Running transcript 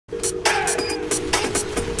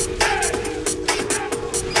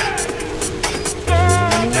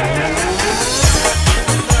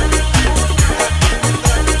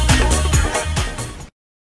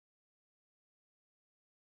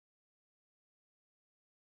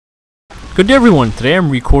Good day everyone, today I'm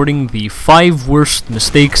recording the 5 worst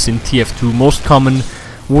mistakes in TF2, most common,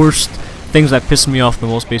 worst things that piss me off the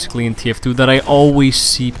most basically in TF2 that I always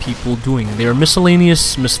see people doing. They are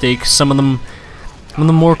miscellaneous mistakes, some of them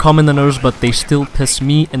more common than others, but they still piss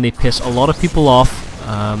me and they piss a lot of people off,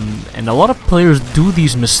 and a lot of players do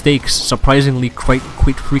these mistakes surprisingly quite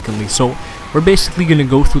frequently. So we're basically going to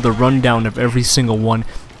go through the rundown of every single one.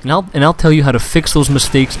 And I'll tell you how to fix those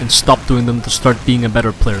mistakes and stop doing them to start being a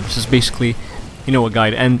better player. This is basically, a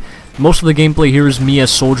guide. And most of the gameplay here is me as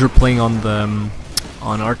Soldier playing on the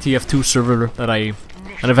on our TF2 server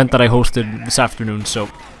an event that I hosted this afternoon. So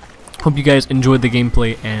hope you guys enjoyed the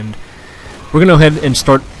gameplay, and we're gonna go ahead and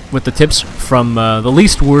start with the tips from the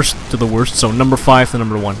least worst to the worst. So number 5 to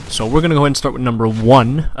number 1. So we're gonna go ahead and start with number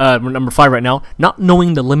 5 right now. Not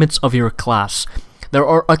knowing the limits of your class. There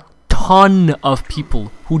are a ton of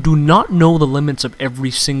people who do not know the limits of every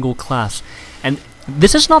single class, and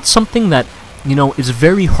this is not something that is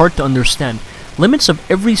very hard to understand. Limits of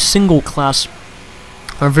every single class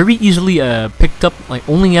are very easily picked up, like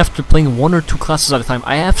only after playing 1 or 2 classes at a time.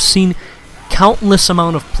 I have seen countless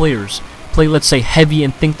amount of players play, let's say, heavy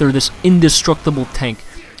and think they're this indestructible tank,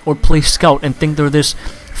 or play scout and think they're this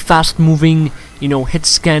fast-moving,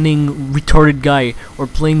 hit-scanning, retarded guy, or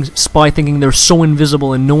playing spy thinking they're so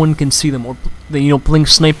invisible and no one can see them, or playing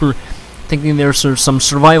sniper thinking they're some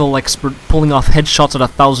survival expert pulling off headshots at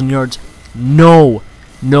 1,000 yards. No,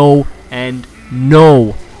 and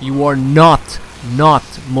no. You are not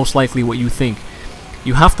most likely what you think.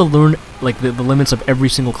 You have to learn the limits of every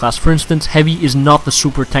single class. For instance, heavy is not the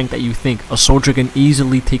super tank that you think. A soldier can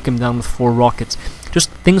easily take him down with 4 rockets. Just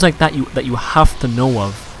things like that that you have to know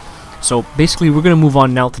of. So basically we're going to move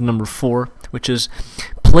on now to number 4, which is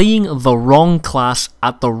playing the wrong class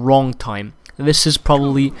at the wrong time. This is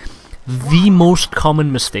probably the most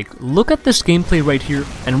common mistake. Look at this gameplay right here,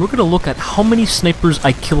 and we're going to look at how many snipers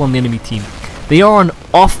I kill on the enemy team. They are on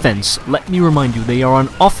offense. Let me remind you, they are on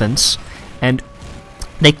offense, and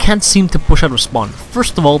they can't seem to push out of spawn.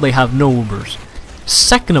 First of all, they have no Ubers.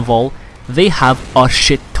 Second of all, they have a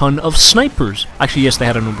shit ton of snipers. Actually, yes, they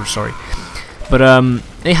had an Uber, sorry. But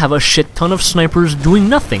they have a shit ton of snipers doing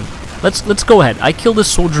nothing. Let's go ahead. I killed this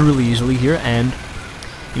soldier really easily here, and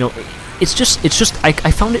it's just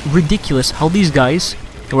I found it ridiculous how these guys,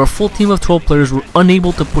 who are a full team of 12 players, were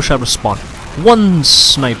unable to push out of spawn. 1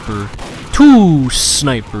 sniper, 2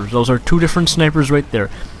 snipers. Those are 2 different snipers right there.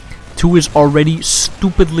 2 is already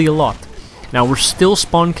stupidly a lot. Now we're still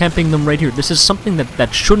spawn camping them right here. This is something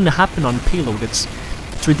that shouldn't happen on payload. It's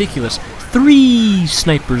ridiculous. 3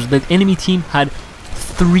 snipers. The enemy team had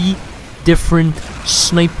 3 different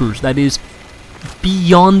snipers. That is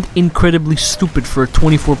beyond incredibly stupid for a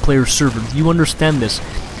 24-player server. Do you understand this?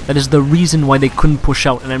 That is the reason why they couldn't push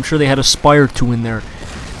out, and I'm sure they had a spy or 2 in there.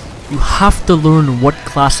 You have to learn what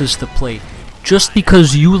classes to play. Just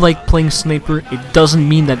because you like playing sniper, it doesn't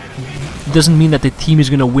mean that the team is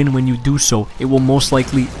gonna win when you do so. It will most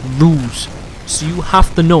likely lose. So you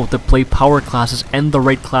have to know to play power classes and the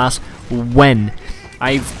right class when.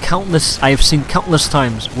 I have seen countless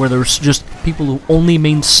times where there's just people who only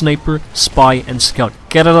main sniper, spy, and scout.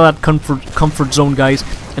 Get out of that comfort zone, guys,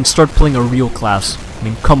 and start playing a real class. I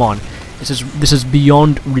mean, come on. This is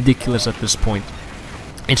beyond ridiculous at this point.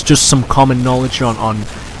 It's just some common knowledge on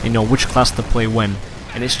which class to play when,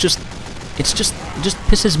 and it just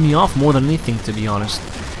pisses me off more than anything, to be honest.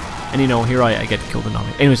 And here I get killed in on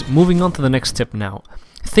it. Anyways, moving on to the next tip now.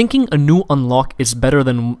 Thinking a new unlock is better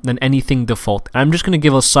than anything default. And I'm just going to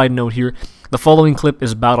give a side note here. The following clip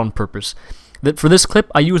is bad on purpose. For this clip,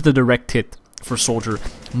 I used the direct hit for Soldier.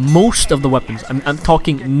 Most of the weapons, I'm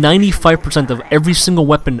talking 95% of every single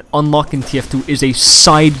weapon unlocked in TF2 is a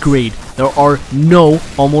side grade. There are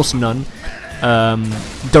almost none,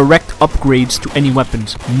 direct upgrades to any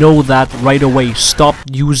weapons. Know that right away. Stop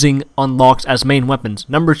using unlocks as main weapons.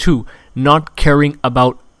 Number 2, not caring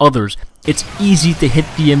about others. It's easy to hit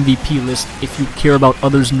the MVP list if you care about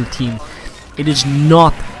others in the team. It is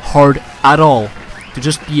not hard at all to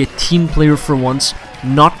just be a team player for once,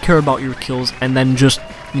 not care about your kills, and then just,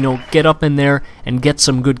 get up in there and get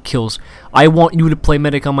some good kills. I want you to play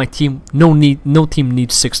medic on my team. No team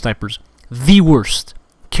needs 6 snipers. The worst.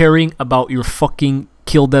 Caring about your fucking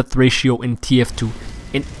kill-death ratio in TF2.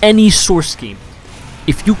 In any source game.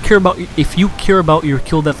 If you care about your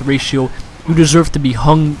kill-death ratio, you deserve to be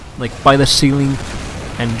hung by the ceiling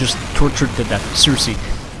and just tortured to death. Seriously.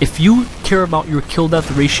 If you care about your kill-death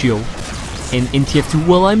ratio in TF2,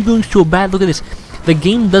 well, I'm doing so bad. Look at this. The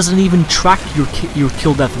game doesn't even track your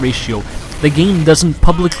kill-death ratio. The game doesn't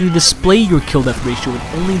publicly display your kill-death ratio. It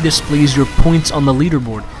only displays your points on the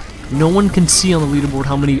leaderboard. No one can see on the leaderboard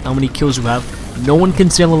how many kills you have. No one can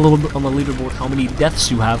see on the leaderboard how many deaths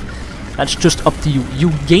you have. That's just up to you.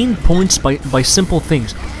 You gain points by simple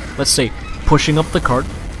things. Let's say pushing up the cart,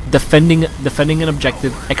 defending an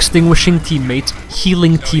objective, extinguishing teammates,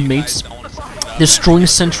 healing teammates, destroying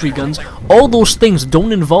sentry guns. All those things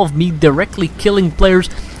don't involve me directly killing players,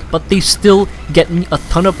 but they still get me a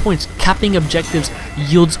ton of points. Capping objectives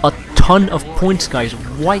yields a ton of points, guys.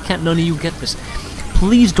 Why can't none of you get this?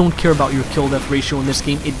 Please don't care about your kill death ratio in this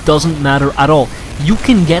game. It doesn't matter at all. You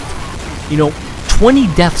can get,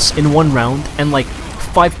 20 deaths in one round and like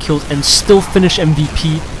 5 kills and still finish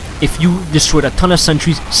MVP if you destroyed a ton of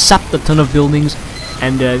sentries, sapped a ton of buildings,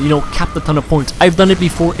 and capped a ton of points. I've done it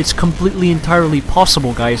before. It's completely entirely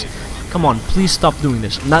possible, guys. Come on, please stop doing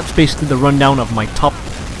this. And that's basically the rundown of my top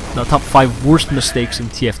 5 worst mistakes in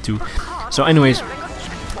TF2. So anyways,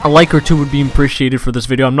 a like or two would be appreciated for this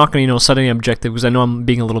video. I'm not going to set any objective because I know I'm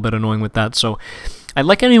being a little bit annoying with that. So I'd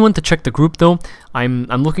like anyone to check the group though. I'm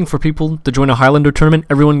looking for people to join a Highlander tournament.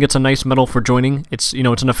 Everyone gets a nice medal for joining. It's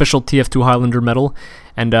it's an official TF2 Highlander medal,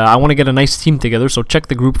 and I want to get a nice team together. So check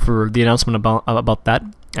the group for the announcement about that.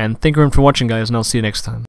 And thank you everyone for watching, guys, and I'll see you next time.